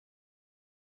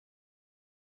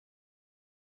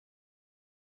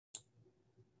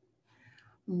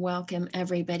Welcome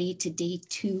everybody to day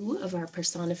 2 of our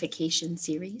personification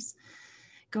series.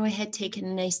 Go ahead, take a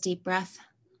nice deep breath.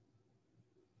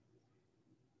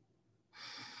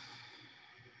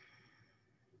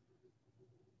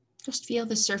 Just feel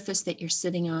the surface that you're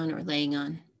sitting on or laying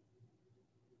on.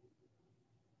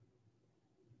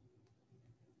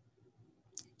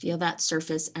 Feel that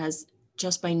surface as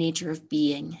just by nature of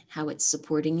being, how it's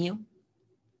supporting you.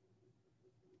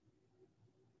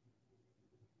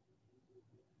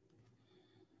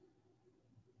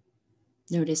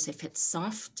 Notice if it's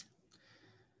soft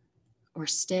or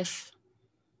stiff.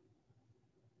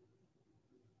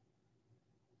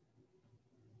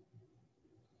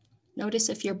 Notice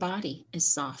if your body is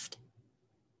soft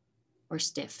or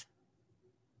stiff.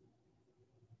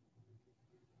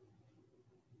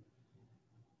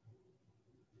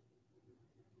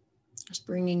 Just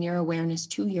bringing your awareness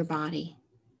to your body.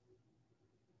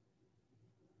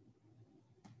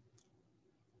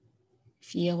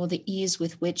 Feel the ease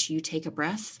with which you take a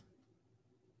breath.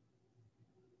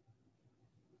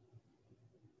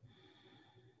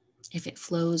 If it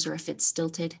flows or if it's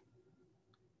stilted.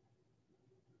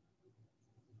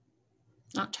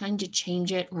 Not trying to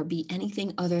change it or be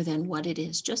anything other than what it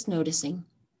is, just noticing.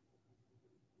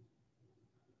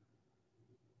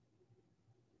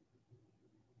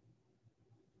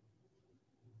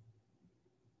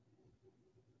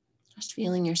 Just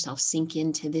feeling yourself sink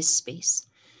into this space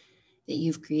that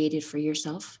you've created for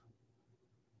yourself.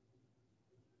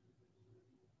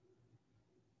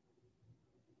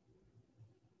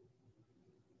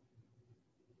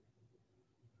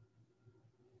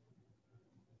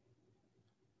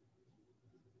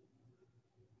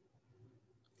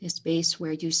 This space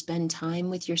where you spend time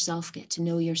with yourself, get to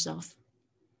know yourself.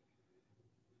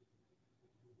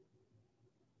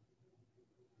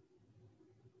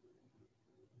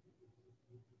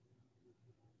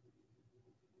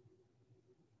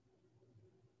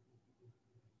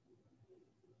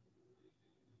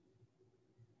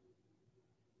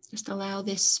 Just allow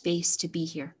this space to be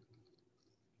here.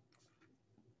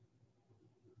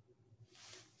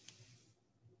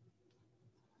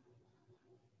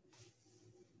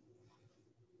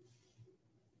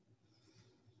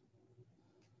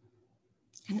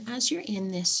 And as you're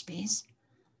in this space,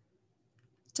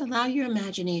 to allow your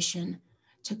imagination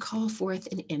to call forth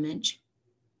an image.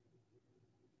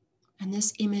 And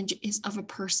this image is of a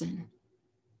person.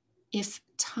 If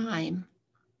time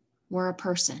were a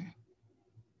person,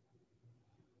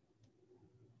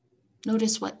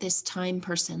 notice what this time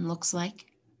person looks like.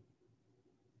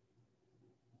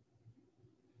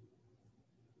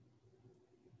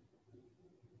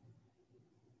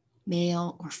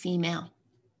 Male or female,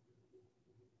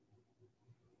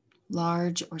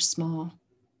 large or small.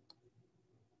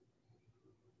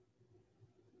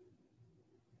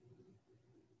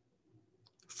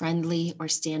 Friendly or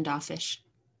standoffish.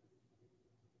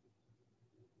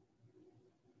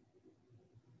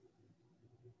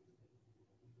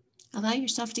 Allow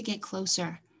yourself to get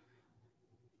closer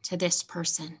to this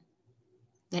person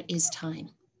that is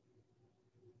time.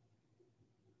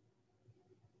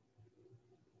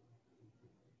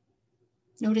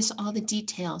 Notice all the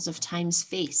details of time's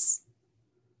face.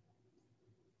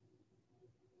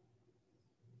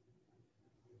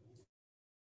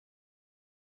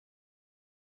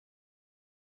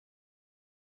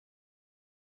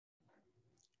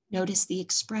 Notice the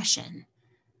expression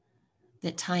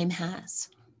that time has.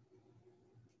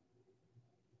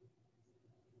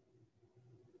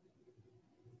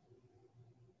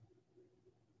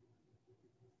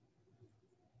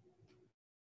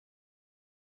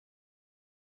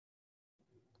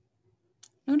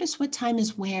 Notice what time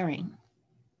is wearing.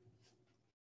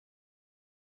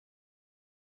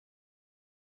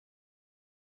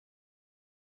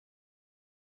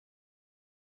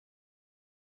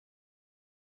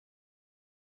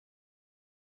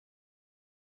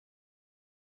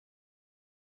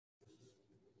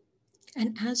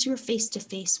 And as you're face to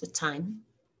face with time,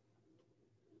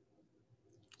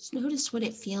 just notice what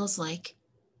it feels like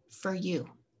for you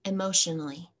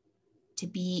emotionally to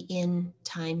be in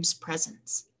time's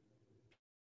presence.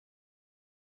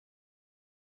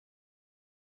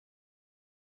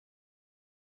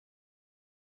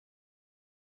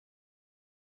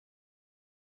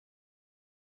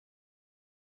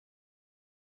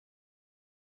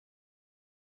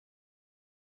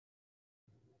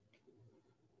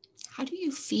 How do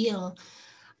you feel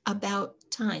about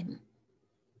time?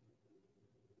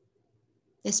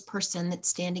 This person that's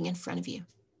standing in front of you.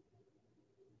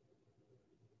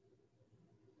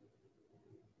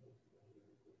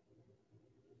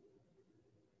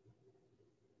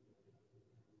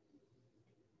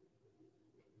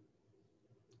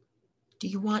 Do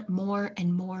you want more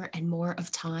and more and more of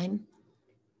time?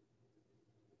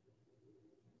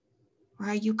 Or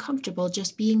are you comfortable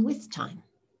just being with time?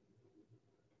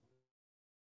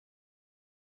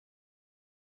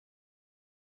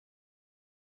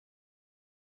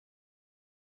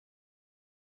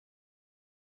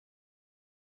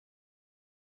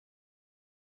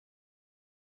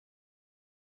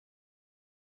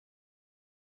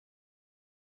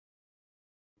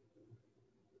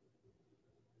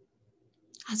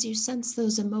 As you sense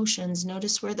those emotions,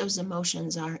 notice where those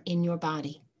emotions are in your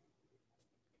body.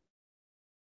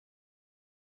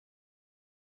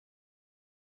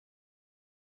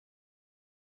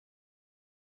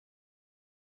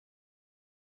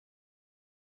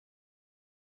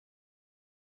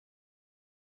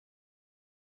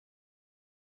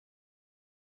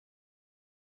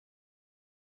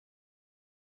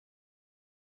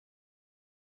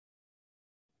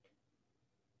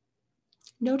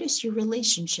 Notice your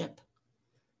relationship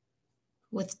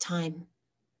with time.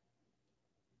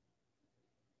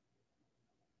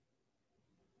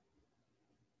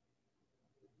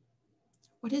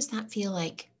 What does that feel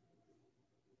like?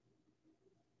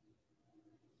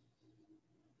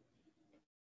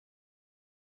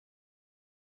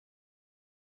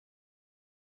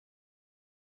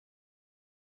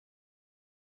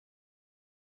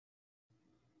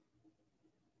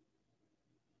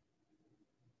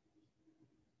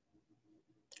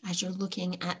 As you're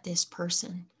looking at this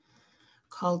person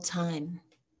called time,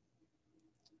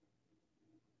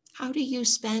 how do you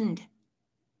spend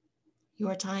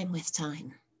your time with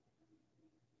time?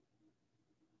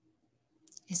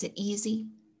 Is it easy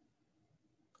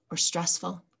or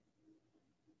stressful?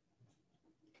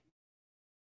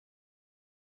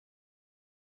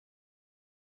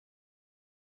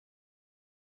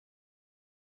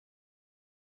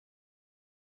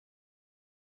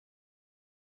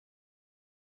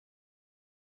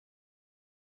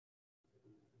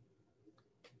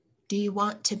 Do you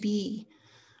want to be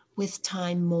with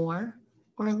time more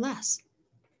or less?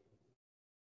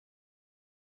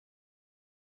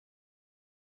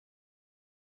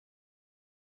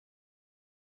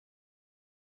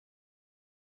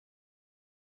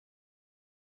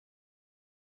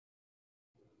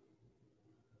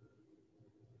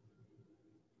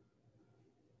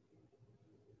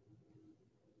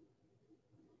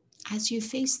 As you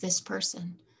face this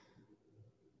person,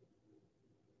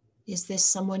 is this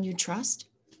someone you trust?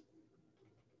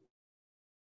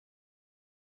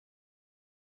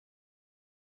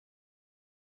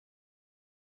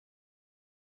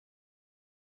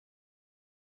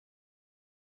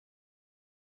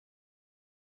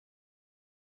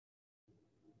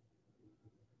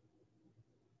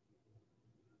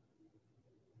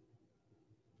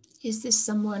 Is this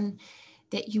someone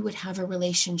that you would have a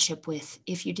relationship with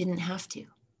if you didn't have to?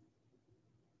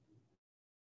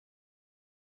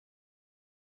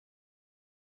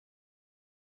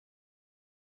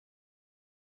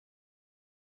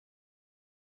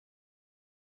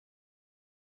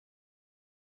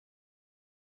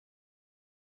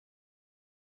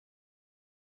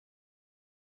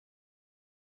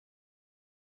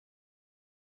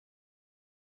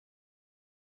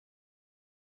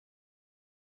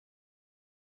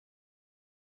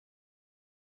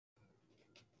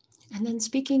 And then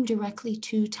speaking directly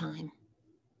to time,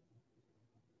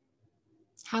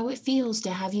 how it feels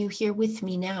to have you here with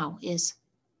me now is.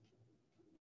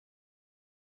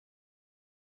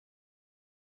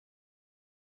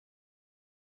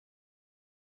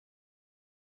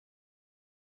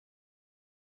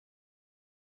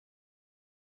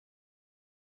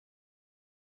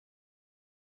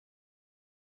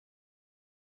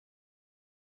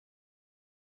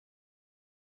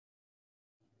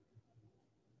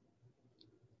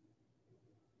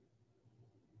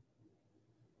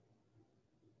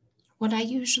 What I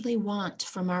usually want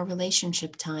from our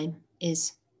relationship time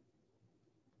is.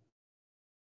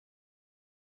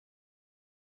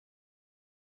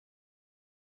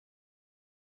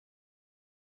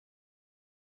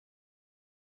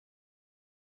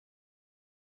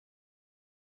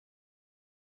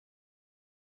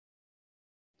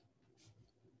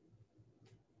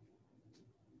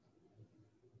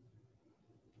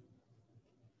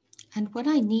 And what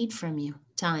I need from you,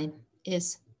 time,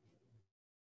 is.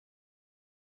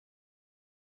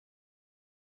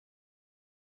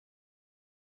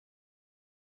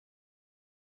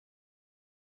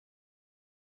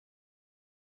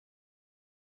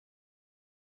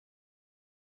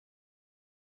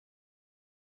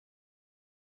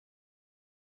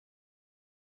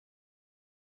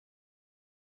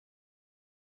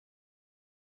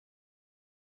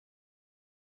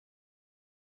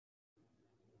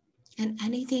 And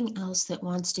anything else that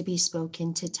wants to be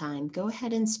spoken to time, go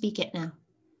ahead and speak it now.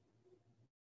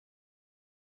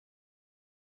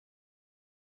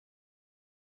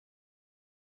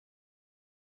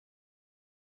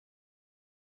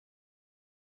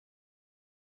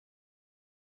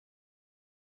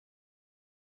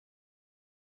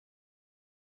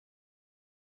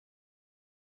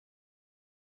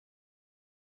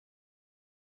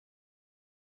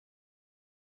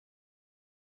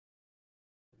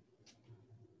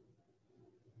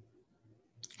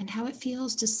 And how it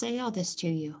feels to say all this to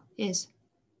you is.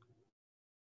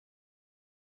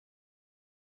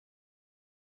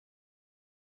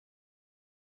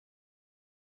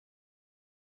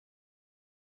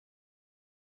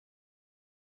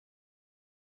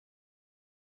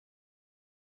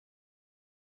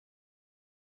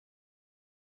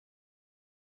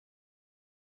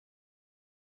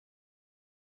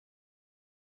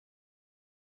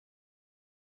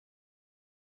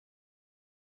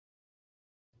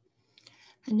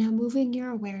 And now moving your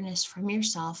awareness from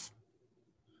yourself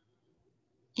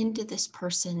into this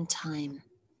person, time,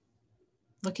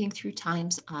 looking through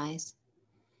time's eyes,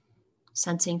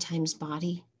 sensing time's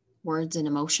body, words, and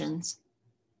emotions,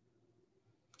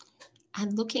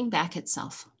 and looking back at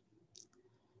self,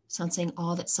 sensing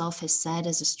all that self has said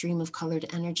as a stream of colored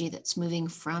energy that's moving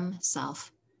from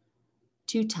self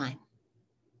to time,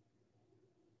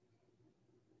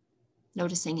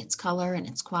 noticing its color and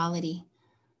its quality,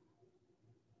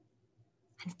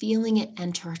 and feeling it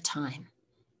enter time,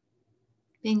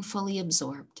 being fully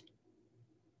absorbed.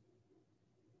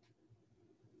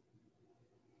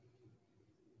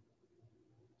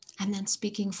 And then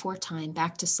speaking for time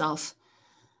back to self.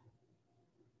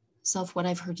 Self, what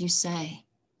I've heard you say,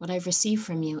 what I've received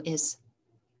from you is.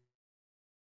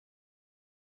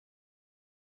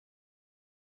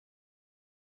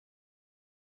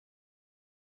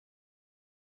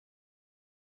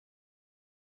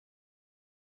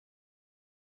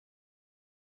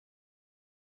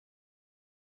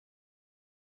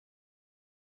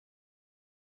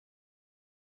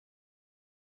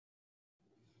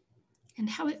 And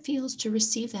how it feels to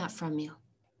receive that from you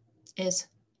is.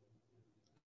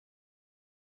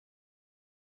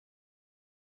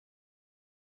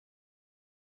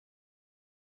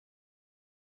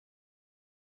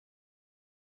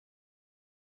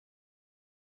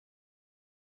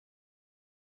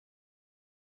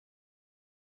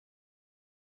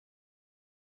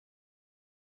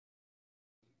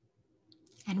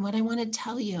 And what I want to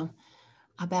tell you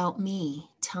about me,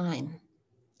 time,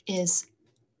 is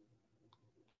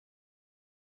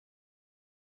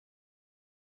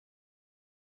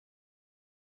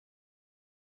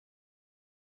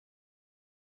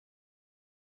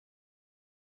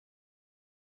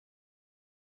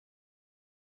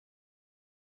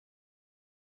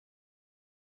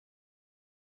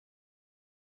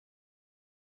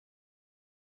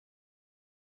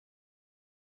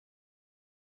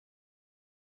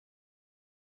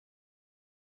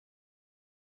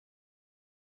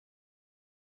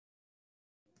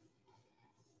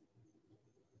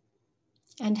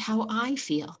and how I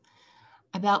feel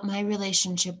about my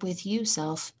relationship with you,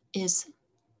 self, is.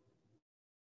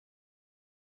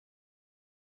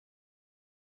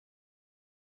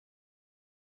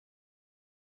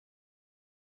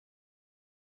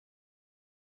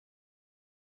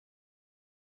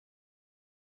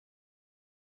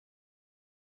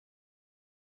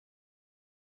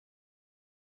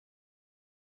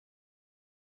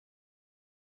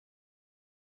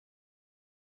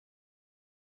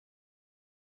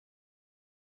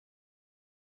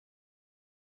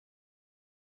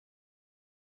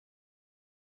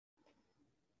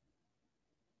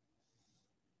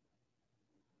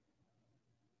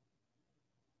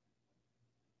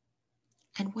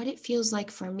 And what it feels like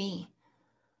for me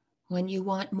when you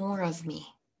want more of me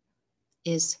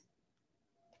is.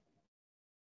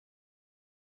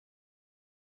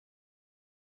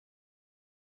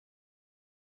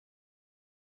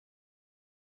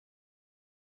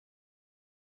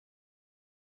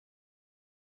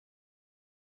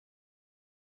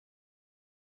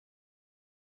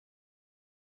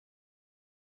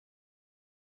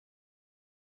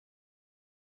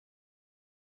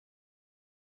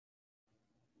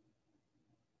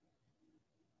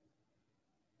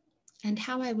 And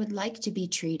how I would like to be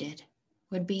treated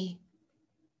would be.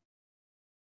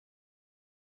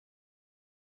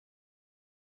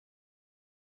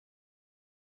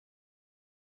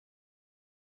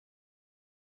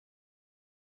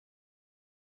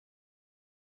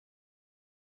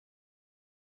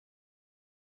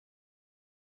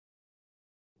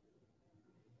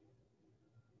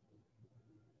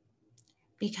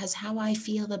 because how I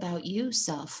feel about you,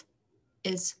 self,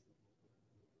 is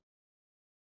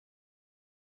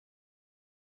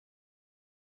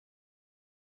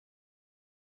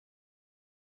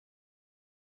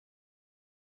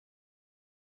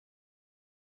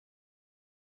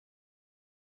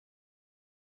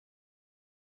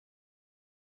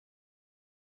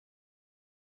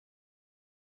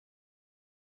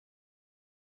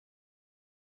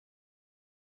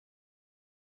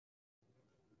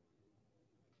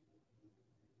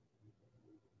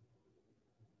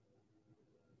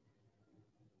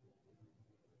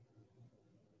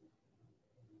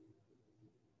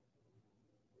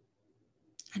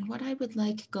and what I would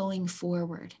like going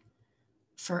forward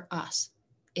for us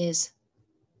is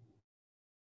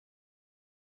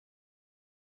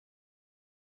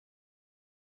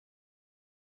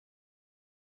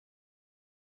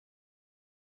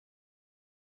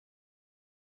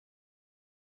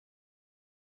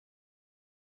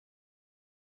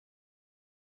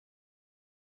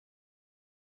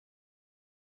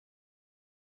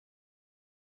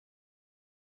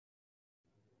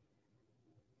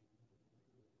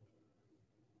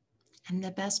and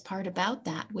the best part about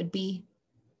that would be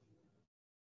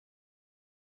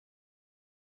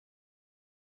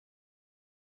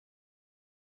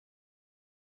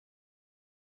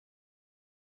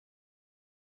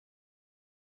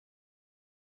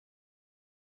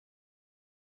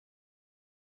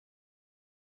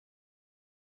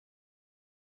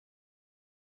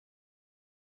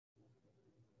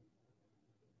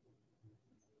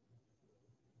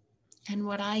and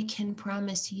what I can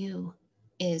promise you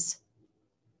is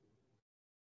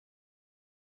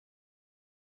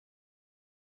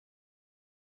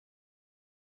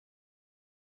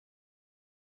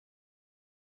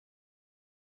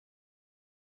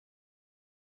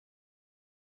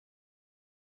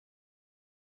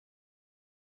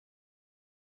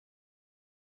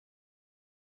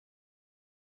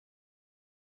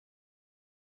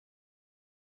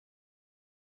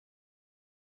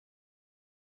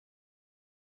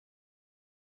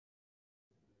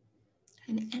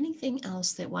and anything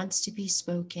else that wants to be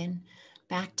spoken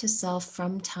back to self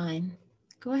from time,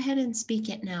 go ahead and speak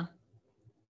it now.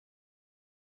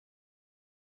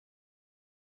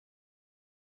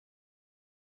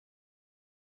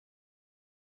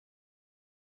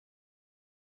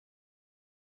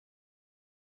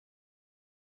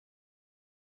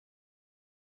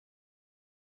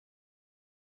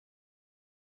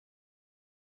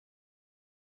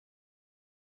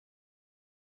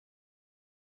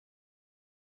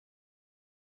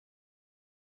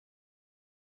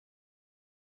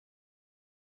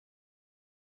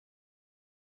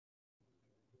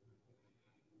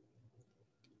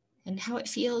 And how it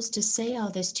feels to say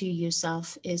all this to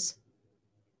yourself is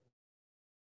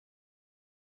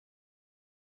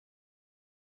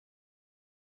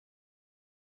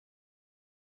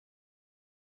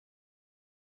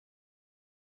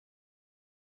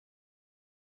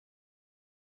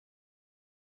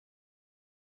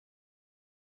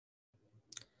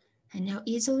and now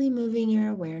easily moving your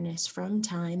awareness from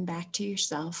time back to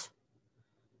yourself,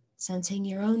 sensing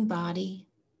your own body,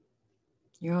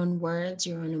 your own words,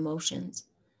 your own emotions,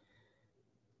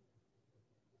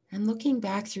 and looking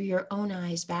back through your own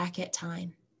eyes back at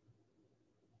time,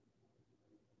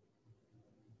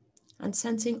 and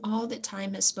sensing all that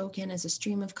time has spoken as a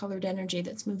stream of colored energy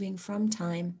that's moving from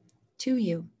time to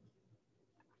you.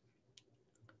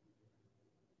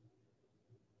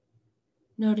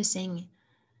 Noticing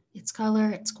its color,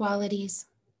 its qualities,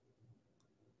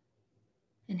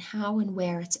 and how and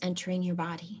where it's entering your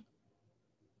body.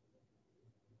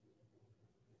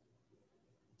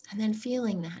 And then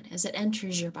feeling that as it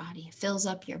enters your body, fills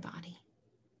up your body,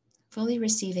 fully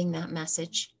receiving that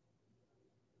message.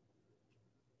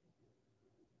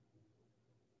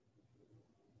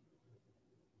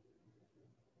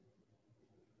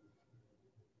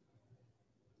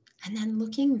 And then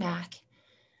looking back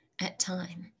at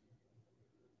time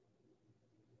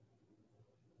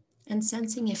and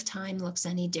sensing if time looks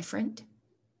any different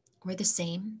or the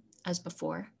same as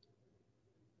before.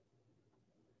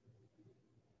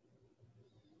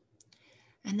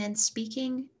 And then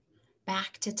speaking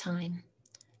back to time.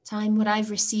 Time, what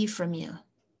I've received from you,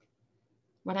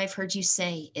 what I've heard you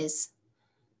say is,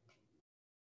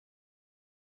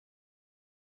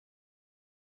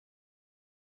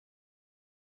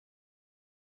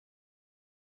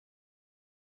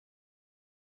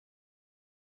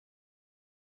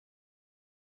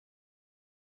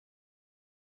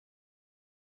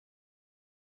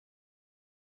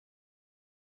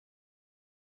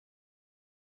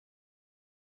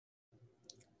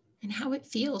 and how it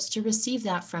feels to receive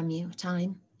that from you,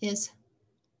 time is.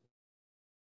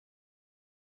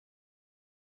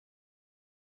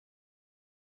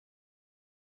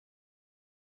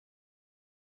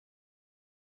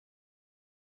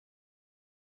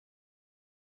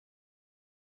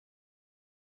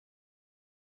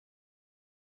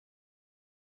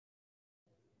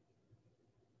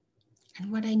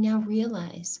 And what I now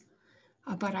realize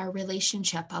about our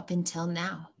relationship up until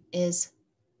now is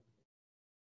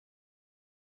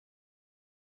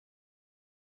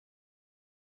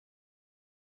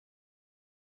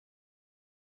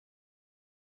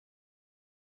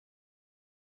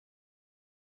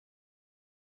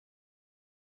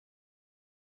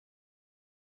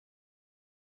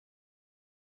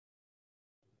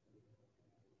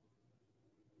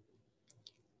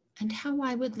and how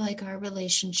I would like our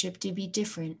relationship to be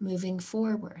different moving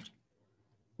forward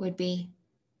would be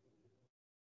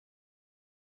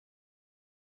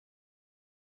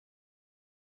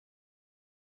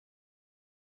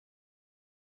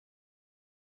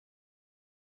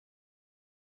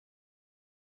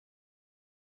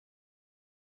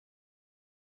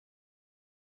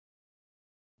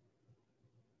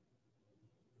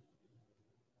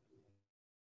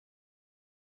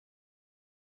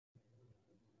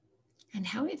and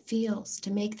how it feels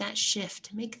to make that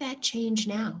shift, make that change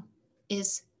now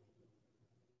is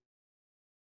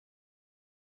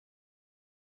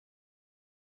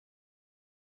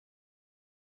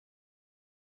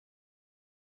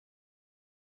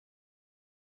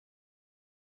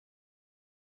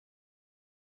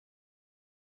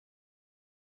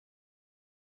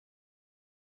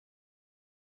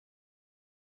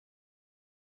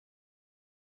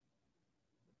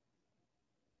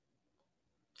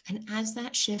and as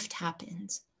that shift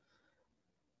happens,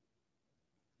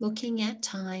 looking at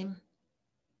time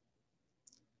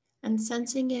and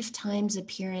sensing if time's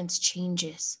appearance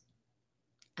changes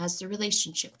as the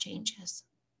relationship changes.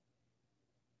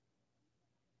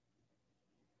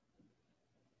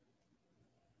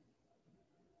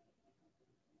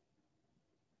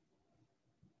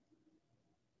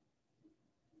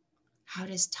 How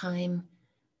does time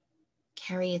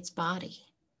carry its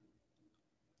body?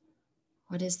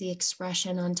 What is the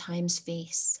expression on time's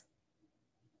face?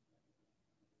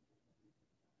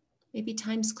 Maybe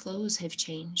time's clothes have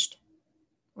changed,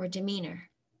 or demeanor.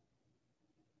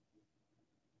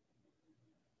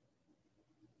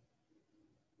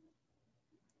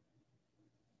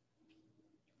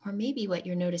 Or maybe what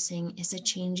you're noticing is a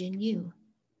change in you.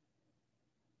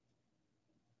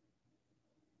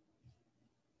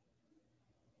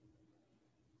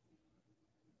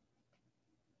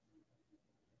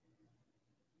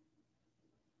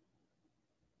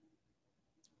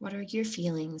 What are your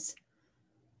feelings?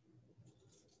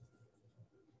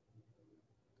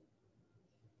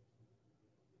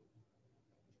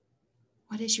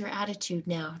 What is your attitude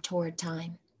now toward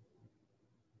time?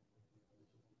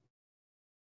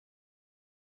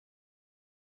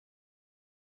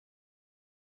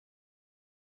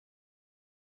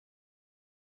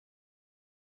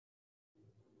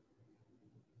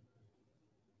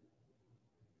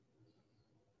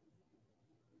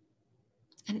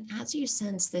 And as you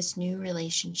sense this new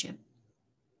relationship,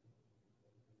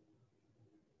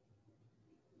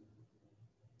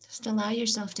 just allow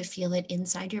yourself to feel it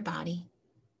inside your body.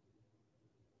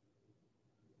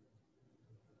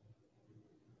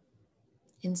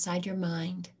 Inside your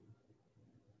mind.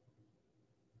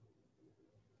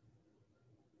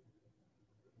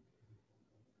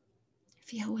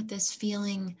 Feel what this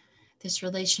feeling, this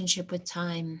relationship with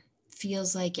time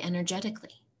feels like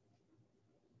energetically.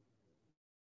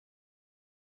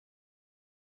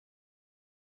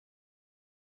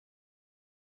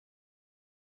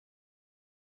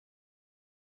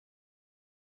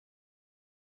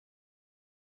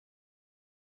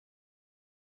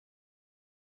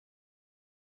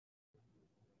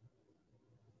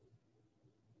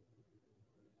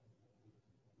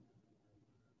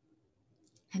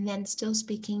 And then, still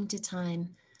speaking to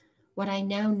time, what I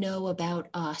now know about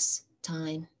us,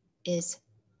 time, is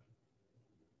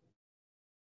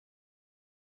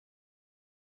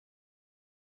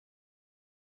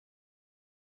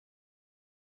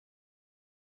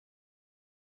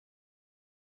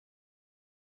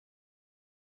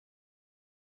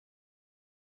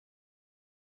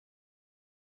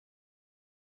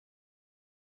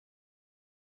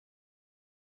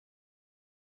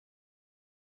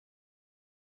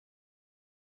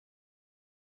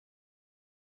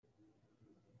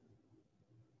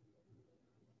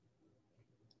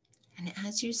and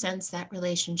as you sense that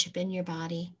relationship in your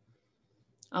body,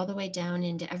 all the way down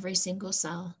into every single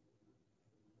cell,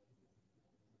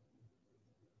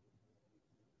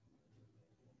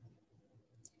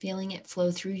 feeling it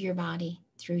flow through your body,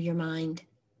 through your mind.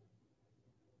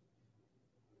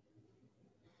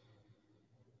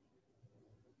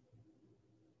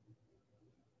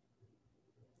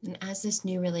 And as this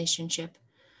new relationship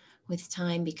with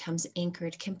time becomes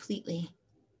anchored completely,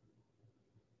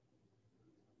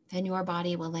 then your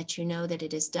body will let you know that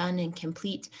it is done and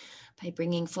complete by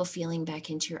bringing full feeling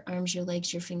back into your arms, your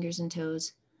legs, your fingers and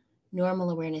toes, normal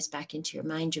awareness back into your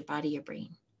mind, your body, your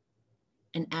brain.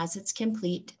 And as it's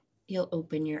complete, you'll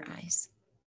open your eyes.